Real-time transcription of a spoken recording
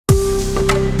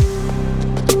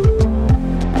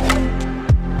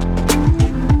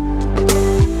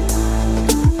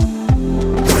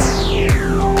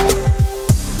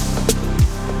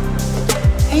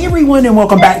everyone, and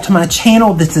welcome back to my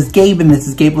channel. This is Gabe, and this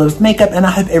is Gabe Loves Makeup, and I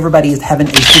hope everybody is having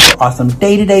a super awesome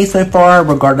day today so far,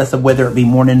 regardless of whether it be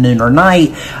morning, noon, or night.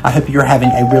 I hope you're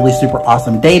having a really super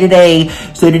awesome day today.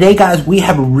 So today, guys, we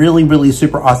have a really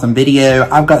super awesome video.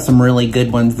 I've got some really good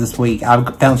ones this week.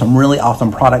 I've found some really awesome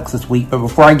products this week, but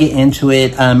before I get into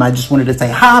it, I just wanted to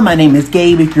say, hi, my name is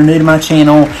Gabe. If you're new to my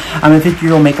channel, I'm a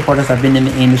 50-year-old makeup artist. I've been in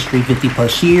the industry 50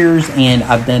 plus years, and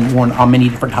I've worn on many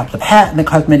different types of hats in the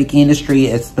cosmetic industry,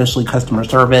 especially customer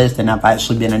service, and I've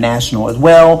actually been a national as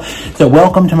well. So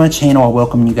welcome to my channel. I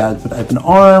welcome you guys with open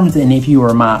arms, and if you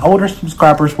are my older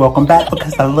subscribers, welcome back,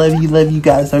 because I love you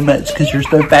guys so much, because you're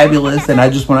so fabulous, and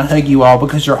I just want to hug you all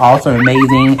because you're all so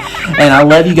amazing. And I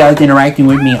love you guys interacting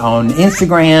with me on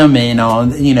Instagram and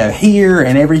on, here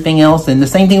and everything else. And the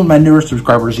same thing with my newer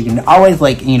subscribers. You can always,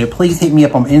 please hit me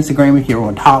up on Instagram if you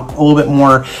want to talk a little bit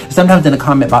more. Sometimes in the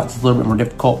comment box it's a little bit more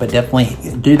difficult, but definitely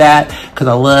do that, because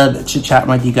I love chit-chatting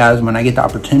with you guys when I get the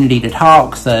opportunity to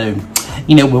talk. So,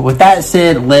 with that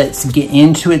said, let's get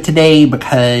into it today,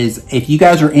 because if you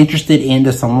guys are interested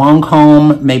into some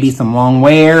Lancome, maybe some long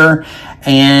wear,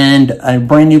 and a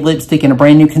brand new lipstick and a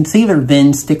brand new concealer,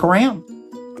 then stick around.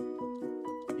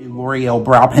 L'Oreal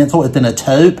brow pencil. It's in a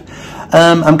taupe.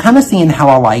 I'm kind of seeing how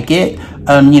I like it.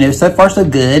 So far so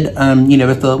good.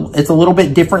 It's a little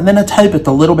bit different than a taupe. It's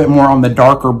a little bit more on the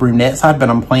darker brunette side, but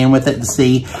I'm playing with it to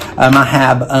see.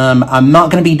 I'm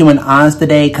not going to be doing eyes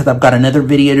today because I've got another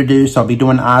video to do, so I'll be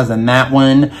doing eyes in that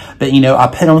one. But, I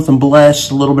put on some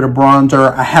blush, a little bit of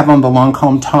bronzer. I have on the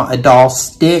Lancome Teint Idole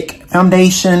stick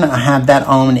foundation. I have that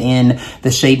on in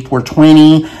the shade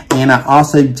 420, and I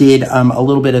also did a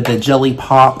little bit of the Jelly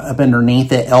Pop up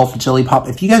underneath it, e.l.f. Jelly Pop.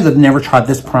 If you guys have never tried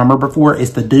this primer before,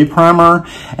 it's the Dew Primer,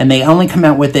 and they only come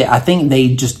out with it, I think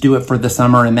they just do it for the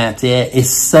summer and that's it. It's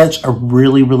such a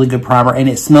really good primer, and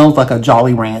it smells like a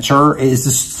Jolly Rancher. It's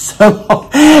just so,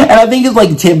 and I think it's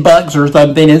like $10 or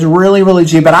something. It's really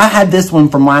cheap, but I had this one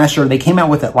from last year. They came out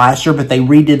with it last year, but they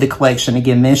redid the collection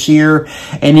again this year,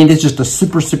 and it is just a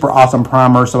super awesome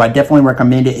primer. So I definitely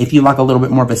recommend it if you like a little bit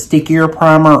more of a stickier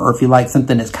primer, or if you like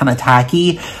something that's kind of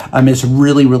tacky. It's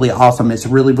really awesome. It's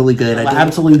really good.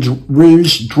 Absolute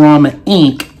Rouge Drama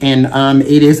Ink, and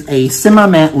it is a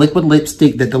semi-matte liquid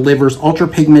lipstick that delivers ultra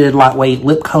pigmented lightweight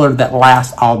lip color that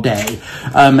lasts all day.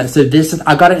 So this is,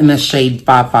 I got it in the shade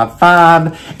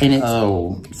 555, and it's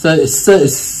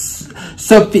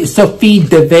Sophie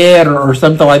de Verre or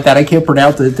something like that. I can't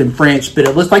pronounce it. It's in French, but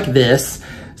it looks like this.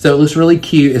 So it looks really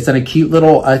cute. It's in a cute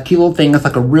little thing. It's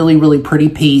like a really pretty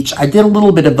peach. I did a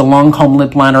little bit of the Lancome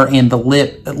lip liner and the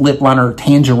lip liner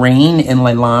Tangerine in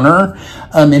lip liner.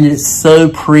 And it's so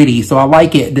pretty. So I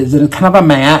like it. It's kind of a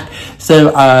matte. So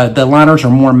the liners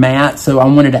are more matte. So I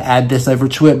wanted to add this over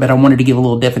to it, but I wanted to give a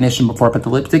little definition before I put the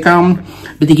lipstick on.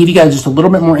 But to give you guys just a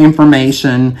little bit more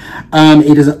information,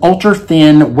 it is an ultra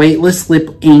thin, weightless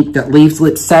lip ink that leaves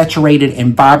lips saturated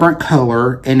in vibrant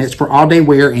color, and it's for all day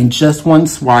wear in just one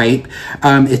swipe.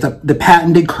 The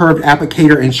patented curved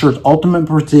applicator ensures ultimate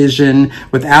precision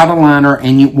without a liner,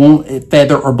 and you won't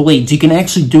feather or bleed. So you can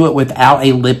actually do it without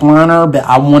a lip liner, but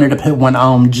I wanted to put one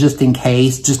on just in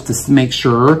case, just to make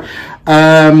sure.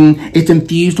 It's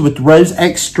infused with rose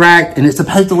extract, and it's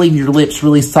supposed to leave your lips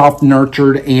really soft,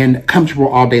 nurtured, and comfortable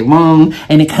all day long.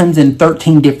 And it comes in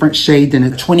 13 different shades, and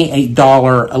it's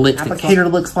 $28 a lipstick. The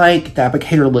applicator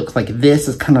looks like this.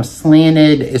 It's kind of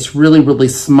slanted. It's really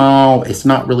small. It's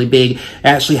not really big. It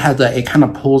actually has it kind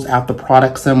of pulls out the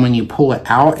product some when you pull it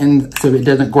out, and so it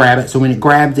doesn't grab it. So when it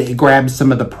grabs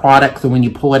some of the product. So when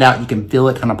you pull it out, you can feel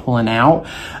it kind of pulling out.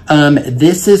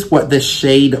 This is what this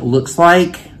shade looks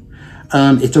like.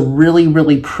 It's a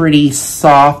really pretty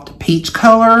soft peach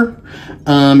color.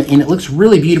 And it looks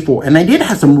really beautiful. And they did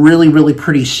have some really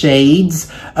pretty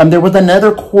shades. There was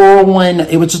another coral one.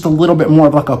 It was just a little bit more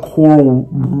of like a coral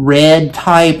red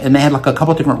type, and they had like a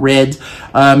couple different reds.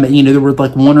 There were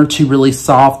like one or two really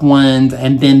soft ones,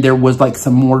 and then there was like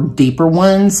some more deeper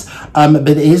ones. But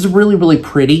it is really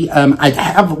pretty. I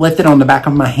have left it on the back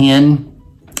of my hand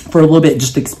for a little bit,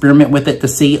 just to experiment with it to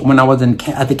see. When I was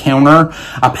at the counter,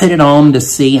 I put it on to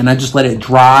see, and I just let it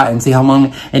dry and see how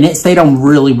long, and it stayed on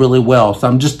really well. So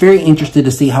I'm just very interested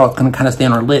to see how it's going to kind of stay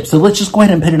on our lips. So let's just go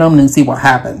ahead and put it on and see what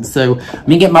happens. So let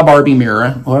me get my Barbie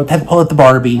mirror. Well, I have to pull out the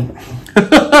Barbie.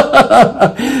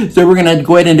 So we're going to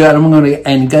go ahead and do it. I'm going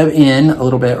to go in a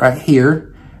little bit right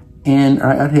here, and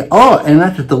right out here. Oh, and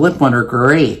that's just the lip liner.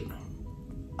 Great.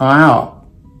 Wow.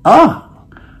 Oh,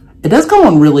 it does go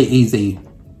on really easy.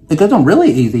 It goes on really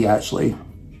easy, actually.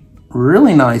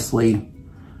 Really nicely.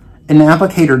 And the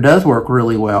applicator does work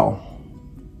really well.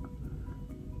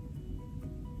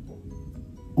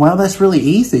 Wow, that's really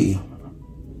easy.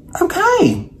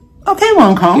 Okay. Okay,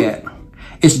 Lancome. Yeah.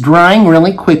 It's drying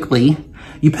really quickly.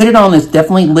 You put it on, it's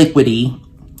definitely liquidy,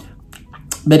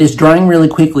 but it's drying really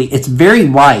quickly. It's very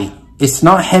light. It's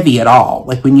not heavy at all.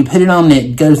 Like when you put it on,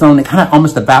 it goes on, it kind of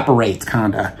almost evaporates,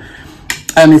 kind of.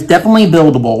 It's definitely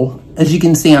buildable. As you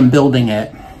can see, I'm building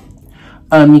it.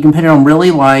 You can put it on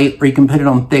really light, or you can put it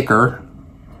on thicker.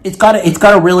 It's got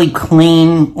a really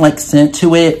clean, like, scent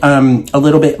to it. A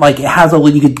little bit, like, it has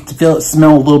you could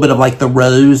smell a little bit of, like, the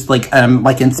rose. Like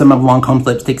in some of Lancome's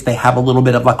lipsticks, they have a little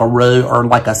bit of, like, a rose or,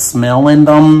 like, a smell in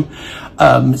them.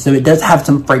 So it does have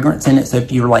some fragrance in it. So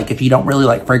if you don't really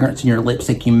like fragrance in your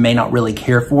lipstick, you may not really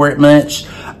care for it much.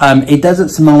 It doesn't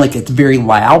smell like it's very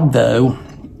loud, though.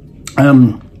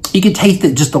 You can taste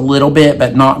it just a little bit,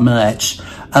 but not much.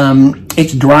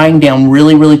 It's drying down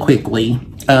really, really quickly.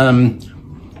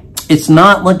 It's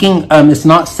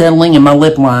not settling in my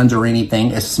lip lines or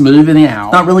anything. It's smoothing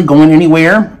out. Not really going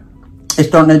anywhere. It's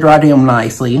starting to dry down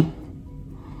nicely.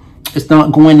 It's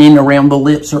not going in around the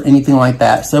lips or anything like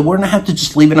that. So we're gonna have to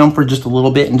just leave it on for just a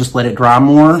little bit and just let it dry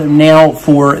more. So now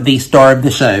for the star of the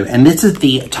show. And this is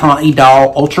the Teint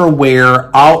Idole Ultra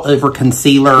Wear All Over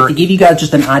Concealer. To give you guys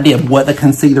just an idea of what the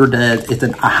concealer does, it's a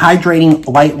hydrating,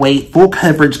 lightweight, full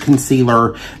coverage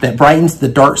concealer that brightens the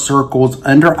dark circles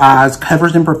under eyes,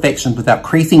 covers imperfections without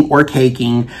creasing or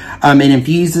caking. It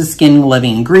infuses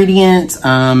skin-loving ingredients.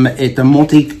 It's a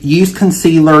multi-use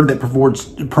concealer that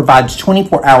provides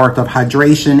 24 hours of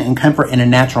hydration and comfort in a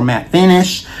natural matte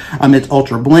finish. It's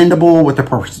ultra blendable with a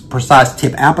precise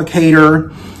tip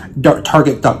applicator,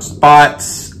 target dark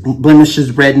spots,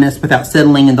 blemishes, redness without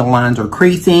settling into lines or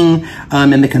creasing.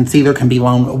 And the concealer can be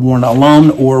worn alone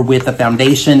or with a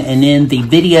foundation. And in the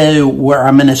video where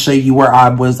I'm going to show you where I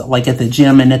was like at the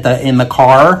gym and in the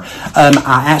car,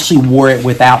 I actually wore it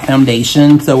without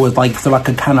foundation. So it was like, so I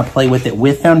could kind of play with it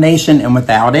with foundation and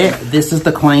without it. This is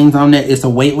the claims on it. It's a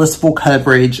weightless full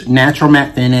coverage, natural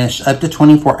matte finish, up to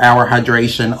 24-hour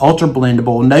hydration, ultra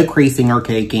blendable, no creasing or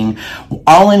caking,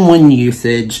 all-in-one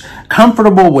usage,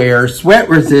 comfortable wear, sweat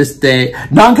resistant,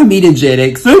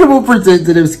 non-comedogenic, suitable for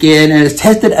sensitive skin, and is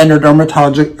tested under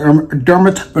dermatological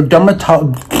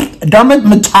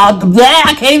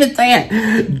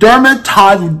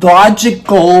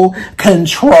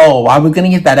control. I was going to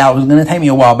get that out. It was going to take me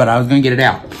a while, but I was going to get it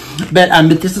out. But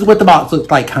this is what the box looks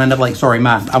like, kind of like, sorry,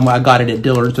 I got it at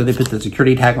Dillard's, so they put the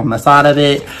security tag on the side of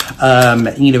it,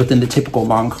 you know, within the typical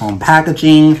Lancome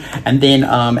packaging. And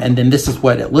then this is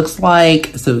what it looks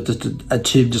like. So it's just a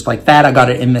tube just like that. I got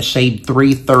it in the shade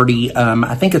 330.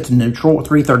 I think it's neutral,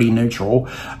 330 neutral.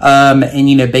 And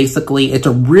you know, basically it's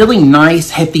a really nice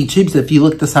hefty tube. So if you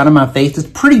look at the side of my face, it's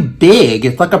pretty big.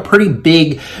 It's like a pretty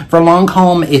big, for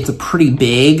Lancome, it's a pretty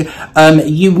big.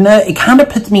 You know, it kind of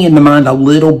puts me in the mind a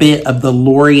little bit of the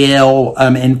L'Oreal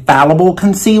Infallible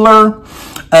concealer.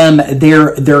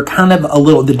 They're kind of a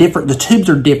little, the tubes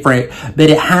are different, but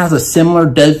it has a similar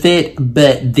doe fit,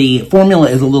 but the formula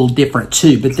is a little different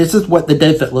too. But this is what the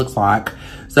doe fit looks like.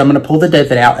 So I'm going to pull the doe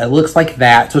fit out. It looks like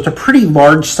that. So it's a pretty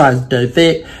large size doe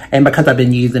fit. And because I've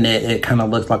been using it, it kind of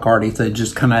looks like already. So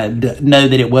just kind of know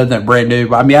that it wasn't brand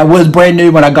new. I mean, I was brand new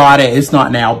when I got it. It's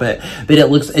not now, but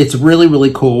it's really,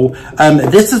 really cool.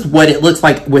 This is what it looks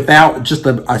like without just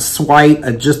a swipe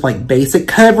of just like basic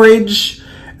coverage.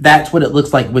 That's what it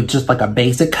looks like with just like a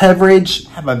basic coverage.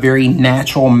 Have a very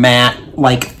natural matte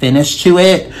like finish to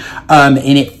it.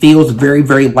 And it feels very,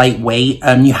 very lightweight.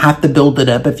 You have to build it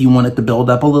up if you want it to build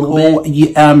up a little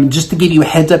bit. Just to give you a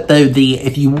heads up though,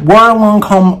 if you were a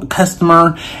Lancome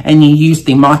customer and you used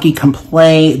the Maki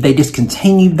Complet, they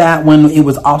discontinued that one. It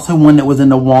was also one that was in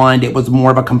the wand. It was more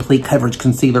of a complete coverage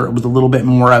concealer. It was a little bit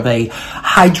more of a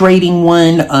hydrating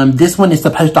one. This one is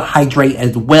supposed to hydrate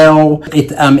as well.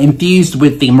 It's infused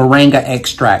with the moringa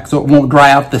extract, so it won't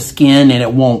dry out the skin and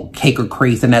it won't cake or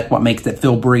crease, and that's what makes it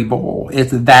feel breathable.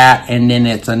 It's that, and then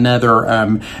it's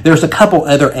another, there's a couple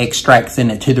other extracts in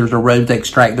it too. There's a rose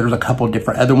extract. There's a couple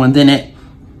different other ones in it.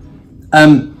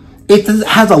 It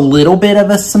has a little bit of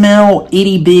a smell,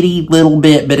 itty bitty little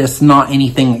bit, but it's not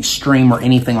anything extreme or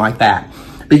anything like that.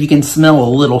 But you can smell a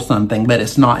little something, but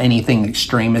it's not anything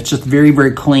extreme. It's just very,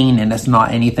 very clean, and it's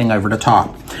not anything over the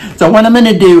top. So what I'm going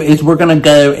to do is we're going to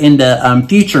go into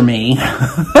Future Me,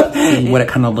 what it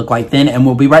kind of looked like then, and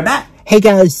we'll be right back. Hey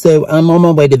guys, so I'm on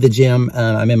my way to the gym.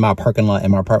 I'm in my parking lot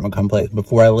in my apartment complex.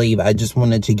 Before I leave, I just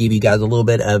wanted to give you guys a little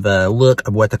bit of a look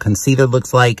of what the concealer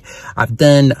looks like. I've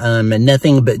done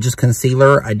nothing but just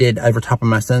concealer. I did over top of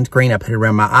my sunscreen. I put it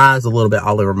around my eyes, a little bit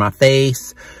all over my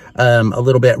face. a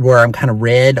little bit where I'm kind of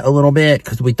red a little bit,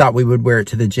 because we thought we would wear it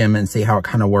to the gym and see how it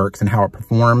kind of works and how it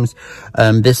performs.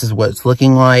 This is what it's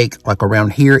looking like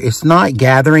around here. It's not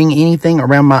gathering anything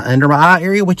around my under my eye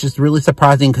area, which is really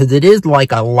surprising because it is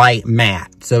like a light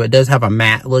matte. So it does have a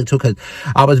matte look to it, because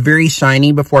I was very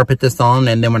shiny before I put this on,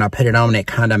 and then when I put it on, it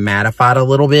kind of mattified a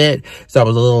little bit. So I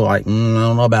was a little like, I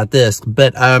don't know about this,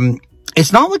 but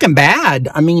it's not looking bad.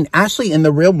 I mean, actually, in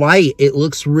the real light, it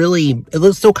looks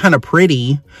still kind of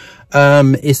pretty.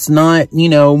 It's not, you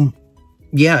know,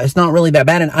 yeah, it's not really that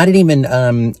bad. And I didn't even,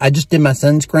 I just did my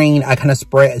sunscreen. I kind of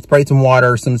sprayed some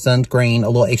water, some sunscreen, a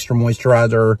little extra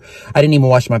moisturizer. I didn't even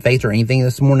wash my face or anything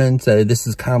this morning. So this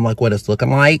is kind of like what it's looking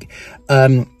like.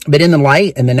 But in the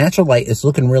light, in the natural light, it's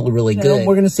looking really, really good.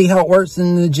 We're going to see how it works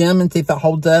in the gym and see if it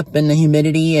holds up in the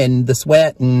humidity and the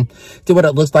sweat, and see what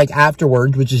it looks like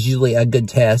afterwards, which is usually a good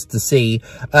test to see.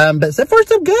 But so far,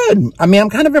 so good. I mean,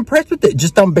 I'm kind of impressed with it.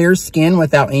 Just on bare skin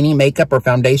without any makeup or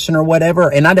foundation or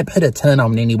whatever. And I didn't put a ton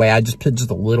on anyway. I just put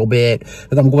just a little bit,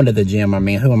 because I'm going to the gym. I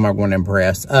mean, who am I going to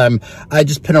impress? I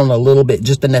just put on a little bit,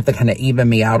 just enough to kind of even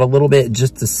me out a little bit,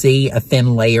 just to see a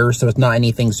thin layer, so it's not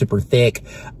anything super thick.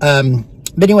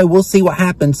 But anyway, we'll see what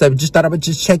happens. So just thought I would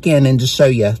just check in and just show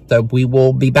you. So we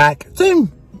will be back soon.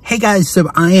 Hey guys, so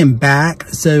I am back.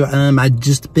 So I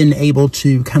just been able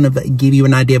to kind of give you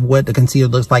an idea of what the concealer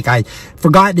looks like. I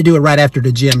forgot to do it right after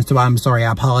the gym, so I'm sorry,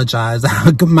 I apologize.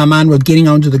 My mind was getting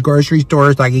on to the grocery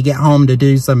store so I could get home to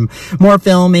do some more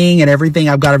filming and everything.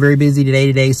 I've got a very busy day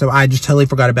today, so I just totally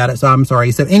forgot about it, so I'm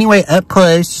sorry. So anyway, up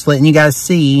close, just letting you guys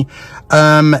see.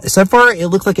 So far it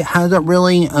looks like it hasn't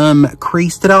really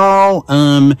creased at all.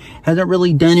 Hasn't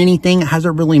really done anything. It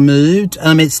hasn't really moved.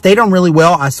 It stayed on really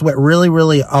well. I sweat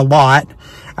really a lot,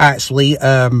 actually.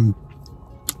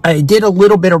 I did a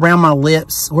little bit around my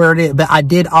lips where it is, but I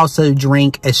did also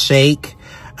drink a shake.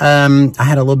 I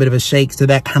had a little bit of a shake, so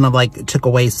that kind of like took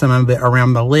away some of it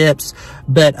around the lips,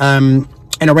 but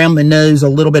and around the nose, a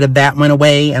little bit of that went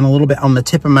away, and a little bit on the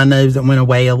tip of my nose, it went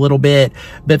away a little bit.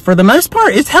 But for the most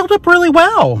part, it's held up really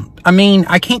well. I mean,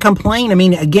 I can't complain. I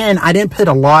mean, again, I didn't put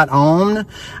a lot on.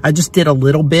 I just did a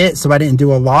little bit, so I didn't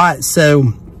do a lot.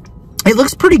 So it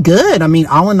looks pretty good. I mean,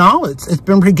 all in all, it's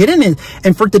been pretty good.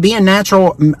 And for it to be a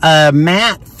natural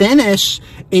matte finish,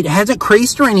 it hasn't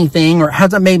creased or anything, or it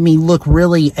hasn't made me look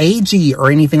really agey or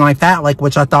anything like that, like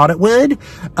which I thought it would.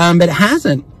 But it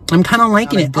hasn't. I'm kind of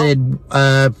liking it. Good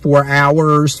 4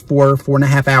 hours,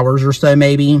 4.5 hours or so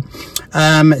maybe.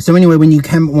 So anyway, when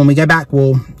we go back,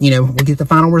 we'll get the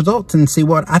final results and see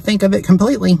what I think of it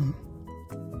completely.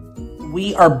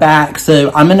 We are back,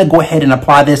 so I'm going to go ahead and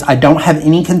apply this. I don't have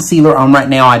any concealer on right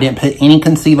now. I didn't put any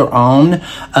concealer on,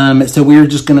 so we're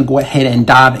just going to go ahead and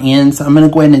dive in. So I'm going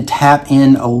to go ahead and tap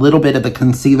in a little bit of the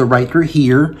concealer right through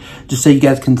here, just so you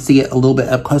guys can see it a little bit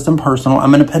up close and personal.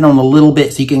 I'm going to put on a little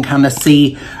bit so you can kind of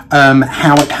see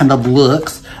how it kind of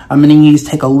looks. I'm going to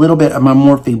take a little bit of my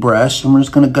Morphe brush, and we're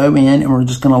just going to go in and we're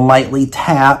just going to lightly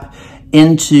tap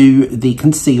into the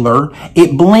concealer.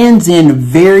 It blends in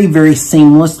very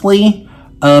seamlessly.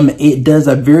 It does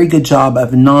a very good job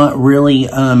of not really,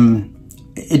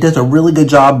 it does a really good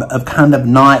job of kind of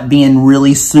not being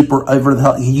really super over the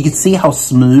top. You can see how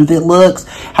smooth it looks,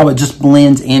 how it just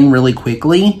blends in really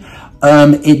quickly.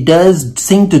 It does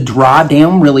seem to dry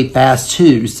down really fast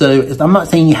too. So I'm not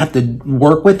saying you have to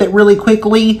work with it really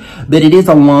quickly, but it is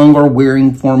a longer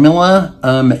wearing formula.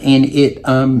 And it,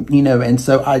 and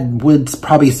so I would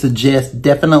probably suggest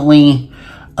definitely,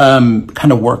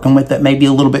 kind of working with it maybe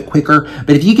a little bit quicker.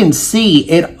 But if you can see,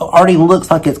 it already looks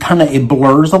like it's it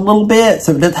blurs a little bit.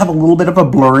 So it does have a little bit of a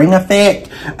blurring effect.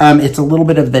 It's a little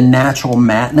bit of the natural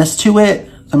matteness to it.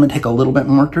 So I'm going to take a little bit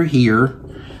more through here.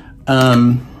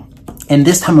 And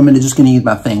this time I'm just going to use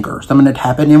my finger. So I'm going to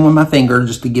tap it in with my finger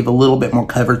just to give a little bit more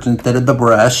coverage instead of the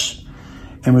brush.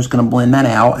 And we're just going to blend that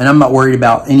out. And I'm not worried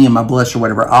about any of my blush or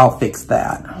whatever. I'll fix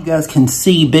that. You guys can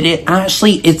see, but it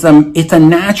actually, it's a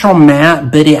natural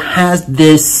matte, but it has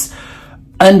this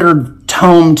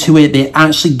undertone to it that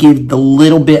actually gives a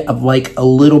little bit of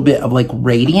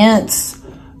radiance.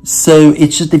 So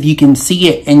it's just, if you can see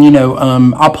it, and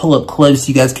I'll pull up close so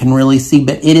you guys can really see,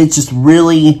 but it is just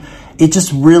really, it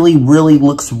just really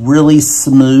looks really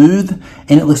smooth,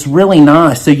 and it looks really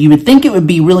nice. So you would think it would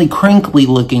be really crinkly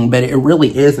looking, but it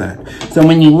really isn't. So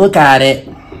when you look at it,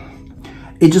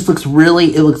 it just looks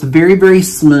it looks very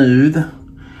smooth.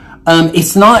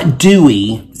 It's not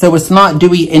dewy, so it's not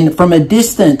dewy, and from a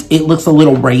distance, it looks a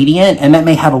little radiant, and that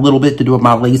may have a little bit to do with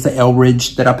my Lisa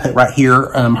Eldridge that I put right here,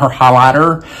 her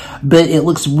highlighter, but it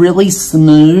looks really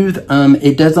smooth.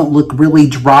 It doesn't look really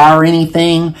dry or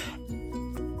anything.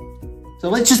 So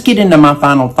let's just get into my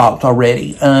final thoughts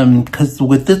already. Cause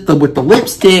with the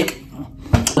lipstick,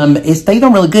 it stays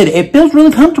on really good. It feels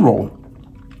really comfortable.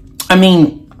 I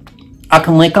mean, I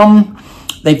can lick them.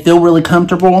 They feel really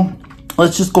comfortable.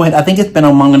 Let's just go ahead. I think it's been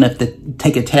on long enough to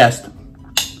take a test.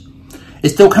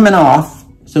 It's still coming off.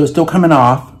 So it's still coming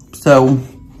off. So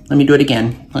let me do it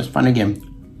again. Let's find it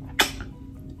again.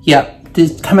 Yep,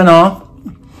 it's coming off.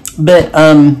 But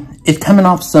it's coming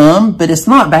off some, but it's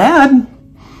not bad.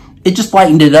 It just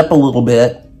lightened it up a little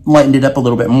bit. Lightened it up a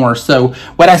little bit more. So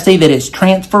would I say that it's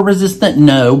transfer resistant?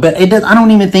 No, but it does. I don't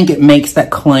even think it makes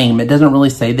that claim. It doesn't really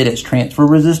say that it's transfer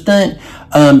resistant.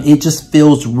 It just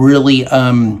feels really,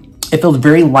 it feels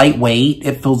very lightweight.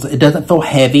 It doesn't feel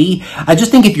heavy. I just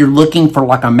think if you're looking for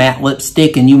like a matte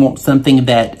lipstick and you want something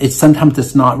that is sometimes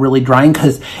it's not really drying,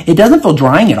 because it doesn't feel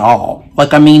drying at all.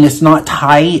 Like, I mean, it's not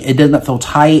tight. It doesn't feel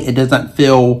tight. It doesn't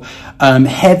feel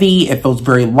heavy. It feels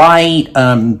very light.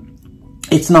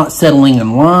 It's not settling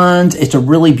in lines. It's a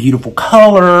really beautiful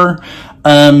color.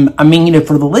 I mean, you know,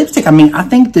 for the lipstick, I mean, I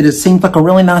think that it seems like a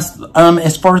really nice,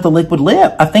 as far as the liquid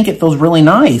lip, I think it feels really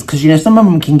nice. Cause, you know, some of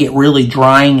them can get really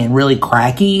drying and really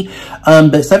cracky.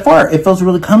 But so far it feels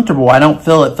really comfortable. I don't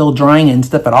feel it feel drying and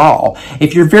stuff at all.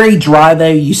 If you're very dry though,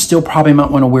 you still probably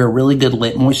might want to wear a really good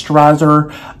lip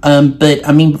moisturizer. But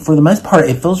I mean, for the most part,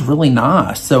 it feels really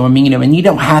nice. So, I mean, you know, and you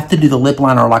don't have to do the lip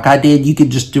liner like I did. You could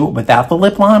just do it without the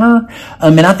lip liner.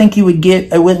 And I think you would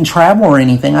it wouldn't travel or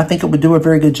anything. I think it would do a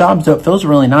very good job. So it feels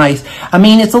really nice. I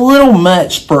mean, it's a little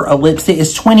much for a lipstick.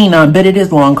 It's $29, but it is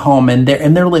Lancome, and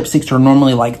their lipsticks are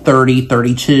normally like $30,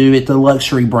 $32. It's a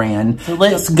luxury brand. So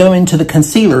let's go into the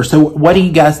concealer. So what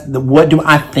do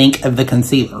I think of the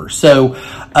concealer? So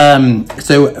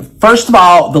first of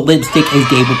all, the lipstick is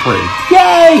Gabe approved.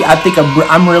 Yay! I think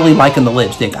I'm really liking the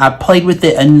lipstick. I played with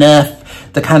it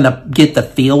enough to kind of get the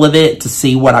feel of it, to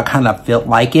see what I kind of felt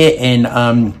like it. And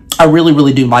I really,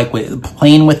 really do like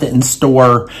playing with it in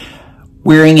store,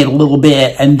 wearing it a little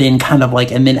bit, and then kind of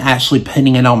like, and then actually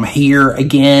putting it on here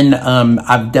again.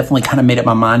 I've definitely kind of made up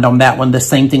my mind on that one. The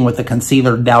same thing with the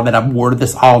concealer. Now that I've worn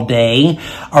this all day,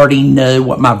 I already know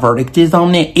what my verdict is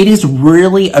on it. It is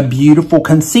really a beautiful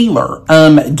concealer.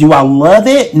 Do I love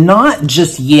it? Not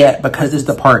just yet, because it's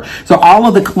the part. So all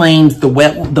of the claims, the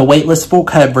weightless full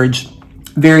coverage,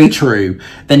 very true.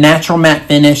 The natural matte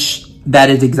finish, that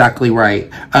is exactly right.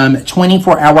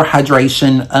 24-hour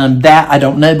hydration. That I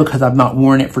don't know, because I've not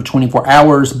worn it for 24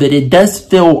 hours, but it does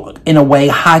feel in a way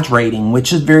hydrating,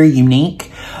 which is very unique.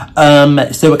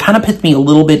 So it kind of puts me a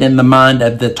little bit in the mind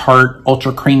of the Tarte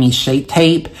Ultra Creamy Shape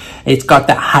Tape. It's got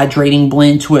that hydrating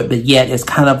blend to it, but yet it's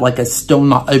kind of like it's still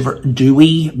not over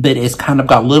dewy, but it's kind of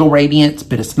got little radiance,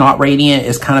 but it's not radiant.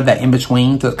 It's kind of that in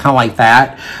between. So it's kind of like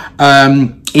that.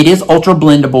 It is ultra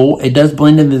blendable. It does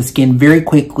blend into the skin very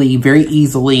quickly, very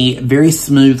easily, very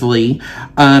smoothly.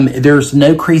 There's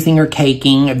no creasing or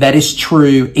caking. That is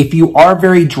true. If you are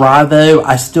very dry though,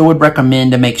 I still would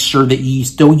recommend to make sure that you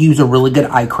still use a really good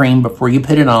eye cream before you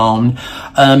put it on.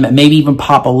 Maybe even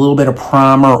pop a little bit of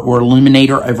primer or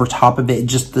illuminator over top of it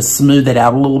just to smooth it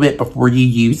out a little bit before you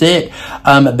use it.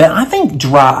 But I think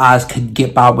dry eyes could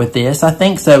get by with this. I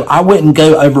think so. I wouldn't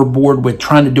go overboard with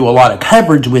trying to do a lot of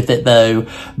coverage with it though.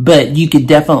 But you could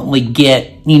definitely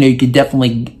get, you know, it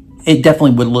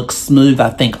definitely would look smooth, I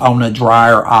think, on a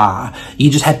drier eye. You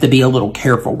just have to be a little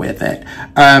careful with it.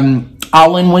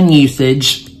 All-in-one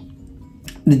usage,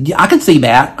 I could see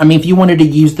that. I mean, if you wanted to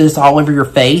use this all over your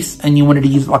face and you wanted to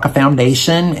use it like a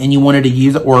foundation and you wanted to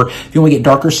use it, or if you want to get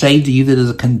darker shades, to use it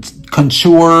as a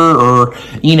contour, or,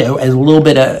 you know, as a little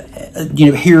bit of,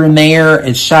 you know, here and there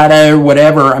as shadow,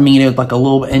 whatever. I mean, it's like a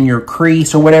little in your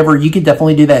crease or whatever. You could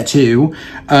definitely do that too.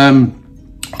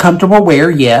 Comfortable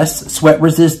wear, yes. Sweat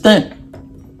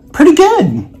resistant, pretty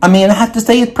good. I mean, I have to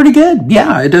say it's pretty good.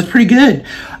 Yeah, it does pretty good.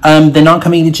 The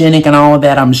non-comedogenic and all of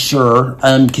that, I'm sure,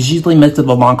 because usually most of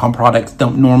the Lancome products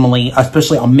don't normally,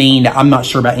 especially on me. I'm not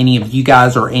sure about any of you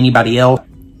guys or anybody else.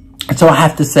 So I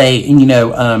have to say, you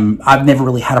know, I've never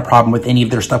really had a problem with any of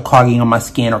their stuff clogging on my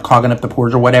skin or clogging up the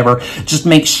pores or whatever. Just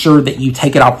make sure that you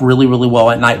take it off really, really well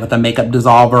at night with a makeup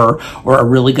dissolver or a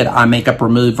really good eye makeup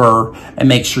remover, and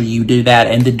make sure you do that,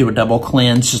 and then do a double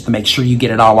cleanse just to make sure you get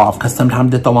it all off, because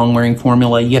sometimes with the long wearing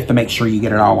formula, you have to make sure you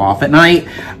get it all off at night.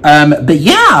 But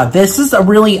yeah, this is I'm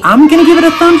going to give it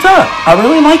a thumbs up. I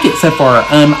really like it so far.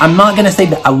 I'm not going to say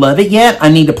that I love it yet. I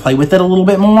need to play with it a little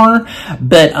bit more,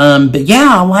 but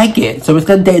yeah, I like it. So it's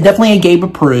definitely a Gabe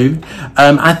approved.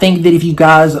 I think that if you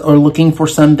guys are looking for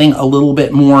something a little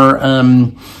bit more,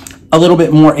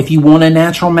 if you want a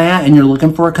natural matte and you're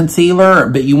looking for a concealer,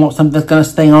 but you want something that's going to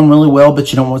stay on really well,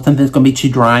 but you don't want something that's going to be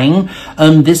too drying,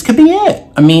 this could be it.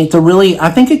 I mean, I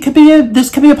think this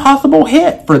could be a possible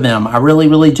hit for them. I really,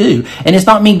 really do. And it's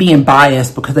not me being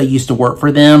biased because I used to work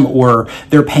for them or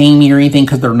they're paying me or anything,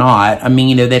 because they're not. I mean,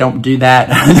 you know, they don't do that.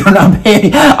 They're not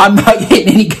paying. I'm not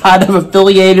getting any kind of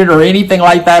affiliated or anything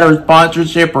like that, or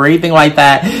sponsorship or anything like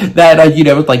that. You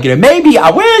know, it's like, you know, maybe I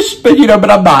wish, but you know,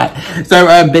 but I'm not. So,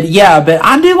 but yeah, but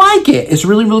I do like it. It's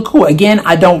really, really cool. Again,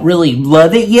 I don't really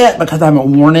love it yet because I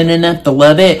haven't worn it enough to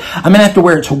love it. I'm gonna have to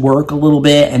wear it to work a little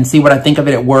bit and see what I think of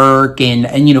it at work,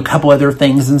 and you know, a couple other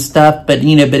things and stuff. But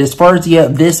you know, but as far as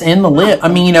this and the lip, I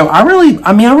mean, you know, I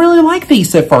really like these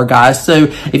so far, guys. So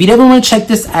if you definitely want to check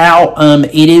this out,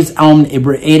 it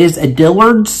is at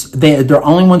Dillard's. They're the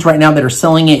only ones right now that are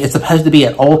selling it. It's supposed to be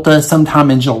at Ulta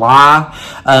sometime in July,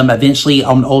 eventually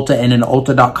on Ulta and in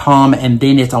Ulta.com, and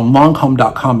then it's on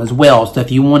Lancome.com as well. So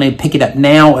if you want to pick it up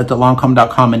now, at the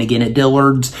Lancome.com, and again at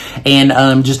Dillard's.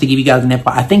 And just to give you guys an info,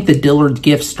 I think the Dillard's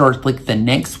gift starts like the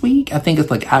next week. I think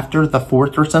it's like after the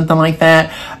 4th or something like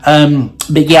that.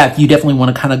 But yeah, if you definitely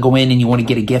want to kind of go in and you want to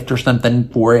get a gift or something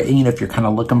for it, you know, if you're kind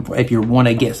of looking for, if you want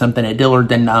to get something at Dillard,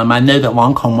 then I know that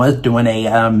Lancome was doing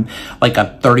a like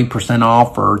a 30%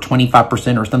 off or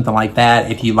 25% or something like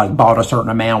that if you like bought a certain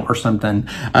amount or something.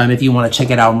 If you want to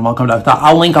check it out on Lancome.com,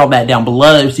 I'll link all that down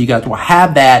below so you guys will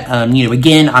have that. You know,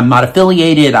 again, I'm not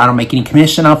affiliated. I don't make any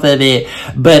commission off of it,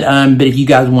 but if you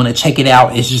guys want to check it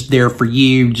out, it's just there for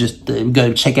you. Just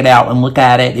go check it out and look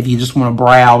at it. If you just want to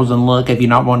browse and look, if you're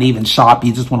not want to even shop,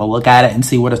 you just want to look at it and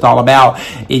see what it's all about,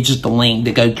 it's just a link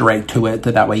that goes direct to it,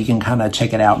 so that way you can kind of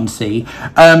check it out and see.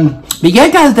 But yeah,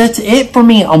 guys, that's it for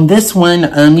me on this one.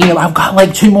 You know, I've got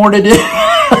like 2 more to do.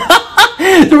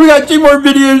 So we got 2 more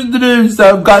videos to do.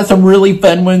 So I've got some really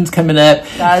fun ones coming up,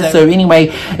 guys. So anyway,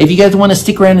 if you guys want to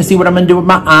stick around and see what I'm going to do with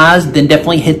my eyes, then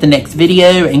definitely hit the next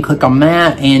video and click on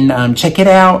that and check it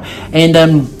out.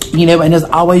 And, you know, and as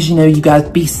always, you know, you guys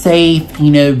be safe,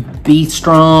 you know, be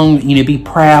strong, you know, be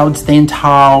proud, stand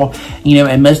tall, you know,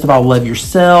 and most of all, love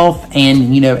yourself,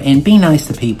 and, you know, and be nice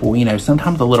to people. You know,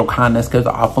 sometimes a little kindness goes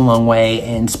off a long way,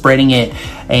 and spreading it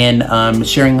and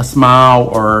sharing a smile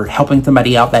or helping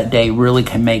somebody out that day really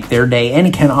can make their day, and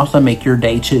it can also make your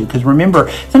day too. Because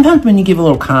remember, sometimes when you give a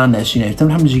little kindness, you know,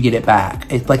 sometimes you get it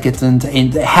back. It's like it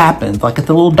happens, like it's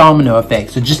a little domino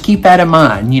effect. So just keep that in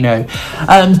mind, you know.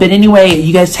 But anyway,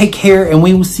 you guys take care, and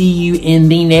we will see you in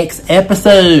the next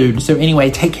episode. So anyway,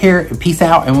 take care, peace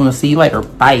out, and we'll see you later.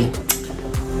 Bye.